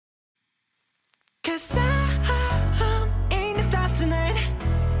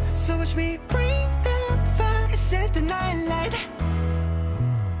watch me bring the fire, set the night light.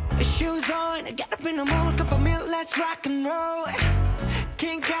 Shoes on, get up in the morning, cup of milk, let's rock and roll.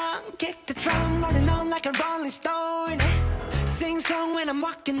 King Kong, kick the drum, rolling on like a rolling stone. Sing song when I'm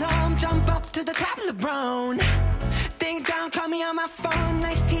walking home, jump up to the top of the brown. Ding dong, call me on my phone,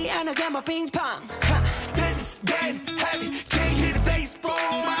 nice tea and I'll get my ping pong. This is getting heavy, can't hear the bass, boom,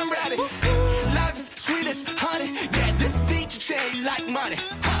 I'm ready. Life is sweet as honey, yeah, this beat you trade like money.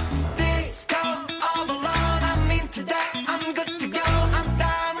 This go all alone, I'm into that, I'm good to go, I'm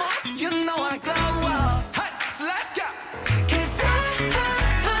diamond, you know I glow. Hey, so let's go. 'Cause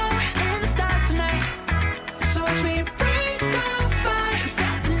I'm in the stars tonight, so watch me bring the fire,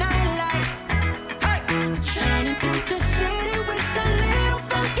 set the night light. Hey, shining through the city with a little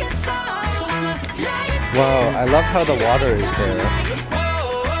funky song. So I'ma light. Wow, I love how the water is there.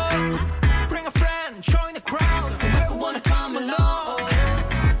 Bring a friend, join the crowd, whoever wanna come along.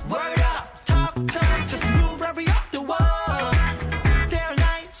 Word up, talk, just move every up the wall. Day or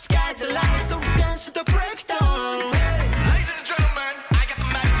night, sky's the light, so dance to the breakdown. Ladies and gentlemen, I got the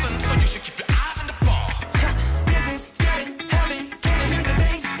medicine, so you should keep your eyes on the ball. This is getting heavy, can you hear the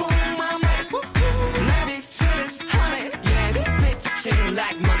bass boom? I'm ready. Life is sweet as honey, yeah, this beat you chill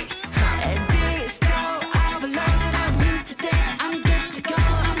like money. And this go all alone, I'm here today, I'm good to go,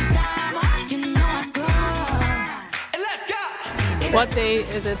 I'm diamond, you know I glow. And let's go. What day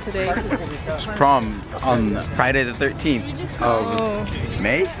is it today? It's prom on Friday the 13th of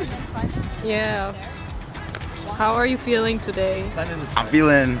May. Yeah. How are you feeling today? I'm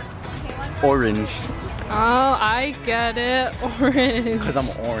feeling orange Oh, I get it. Orange. because I'm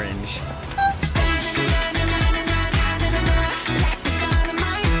orange.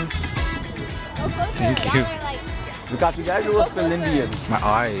 Thank you. We got you guys who look Indian. My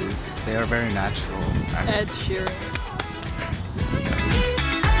eyes, they are very natural. Ed Sheeran.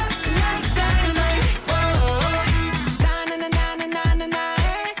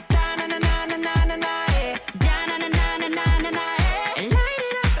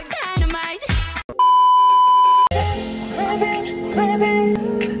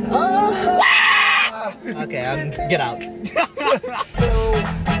 Okay, get out.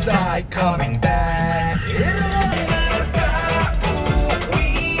 Side coming back.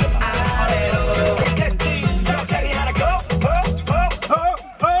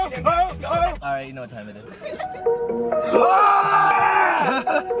 Alright, you know what time it is.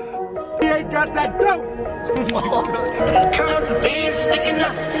 He ain't got that dope. Curve the band sticking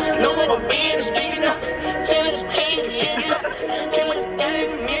up. No little band is big enough. Just hang it up. Came with the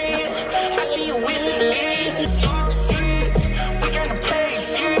gang, yeah. I see you with the legs. We gonna play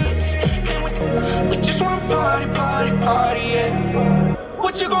serious. We just wanna party, party, party, yeah.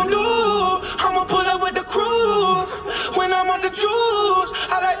 What you gonna do? I'ma pull up with the crew. When I'm on the juice,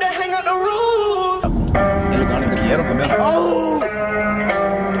 I like to hang out the roof.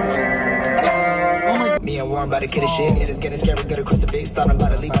 Me and Warren about to kid shit. It is getting scary, get a crucifix. Thought I'm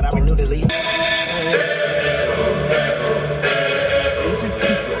about to leave, but I renewed the lease.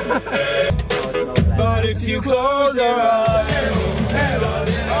 But if you close your eyes,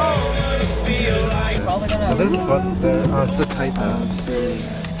 This is what it's so tight now.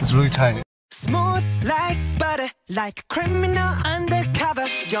 It's really tight. smooth like butter, like a criminal undercover.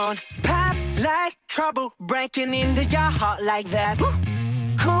 Gone pop like trouble, breaking into your heart like that.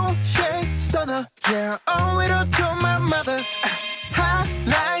 Cool shade stunner, yeah, owe it all to my mother. Hot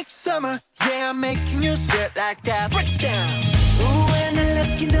like summer, yeah, I'm making you sweat like that. Break it down. Ooh, when I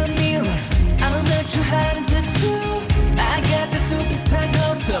look in the mirror, I'm not too hard to do. I got the superstar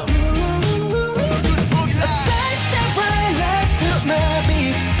glow, so a side step right left to my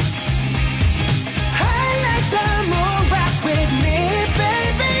beat. I like the moon rock with me,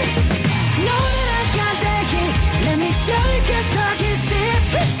 baby. Know that I got that heat. Let me show you, can't start this shit.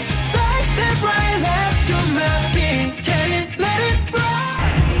 Side step right left to my beat. Can't let it roll.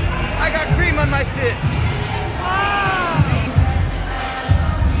 I got cream on my shit.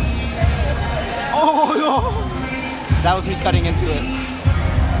 Oh no! That was me cutting into it.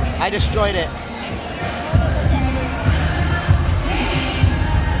 I destroyed it.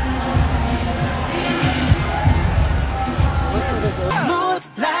 Smooth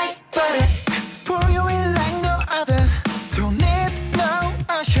like butter, pour you in like no other. Don't need no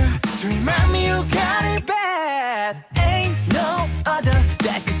usher to remind me you got it bad. Ain't no other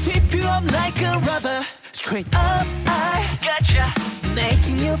that can sweep you up like a rubber. Straight up, I gotcha,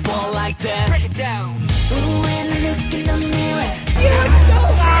 making you fall like that. Break it down. Ooh, when I look in the mirror,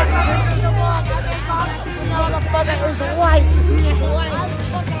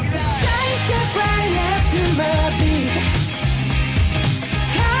 side step right left to my beat.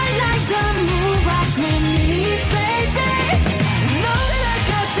 I like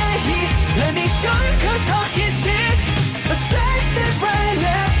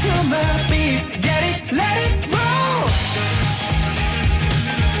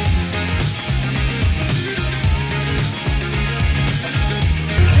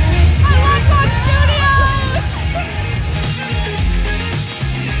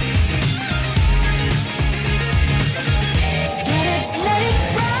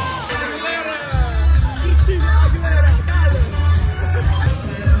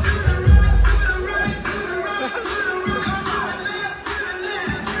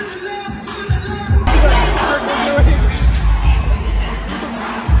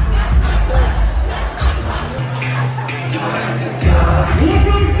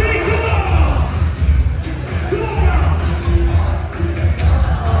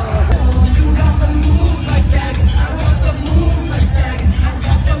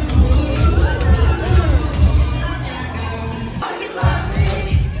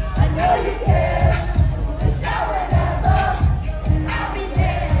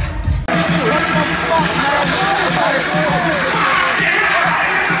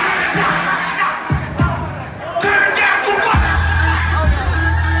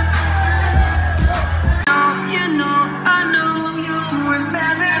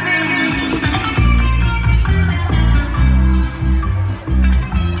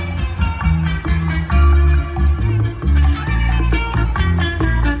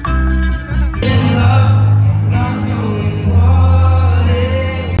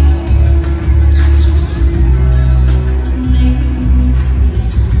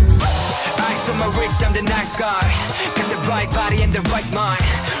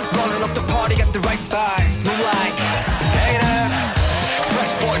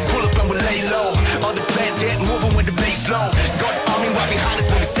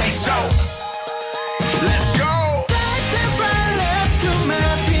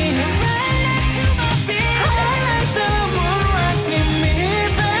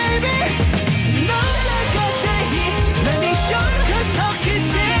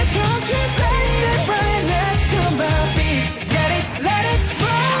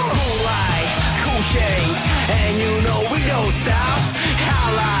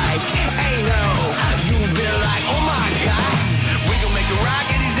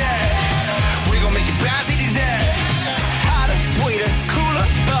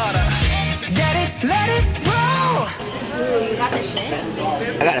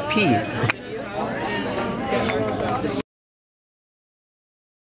I gotta pee.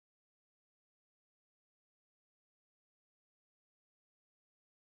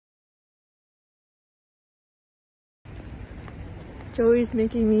 Joey's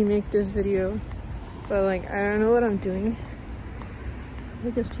making me make this video, but like I don't know what I'm doing. I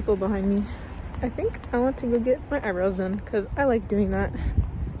think there's people behind me. I think I want to go get my eyebrows done because I like doing that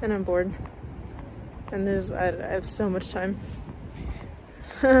and I'm bored. And I have so much time.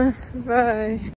 Bye.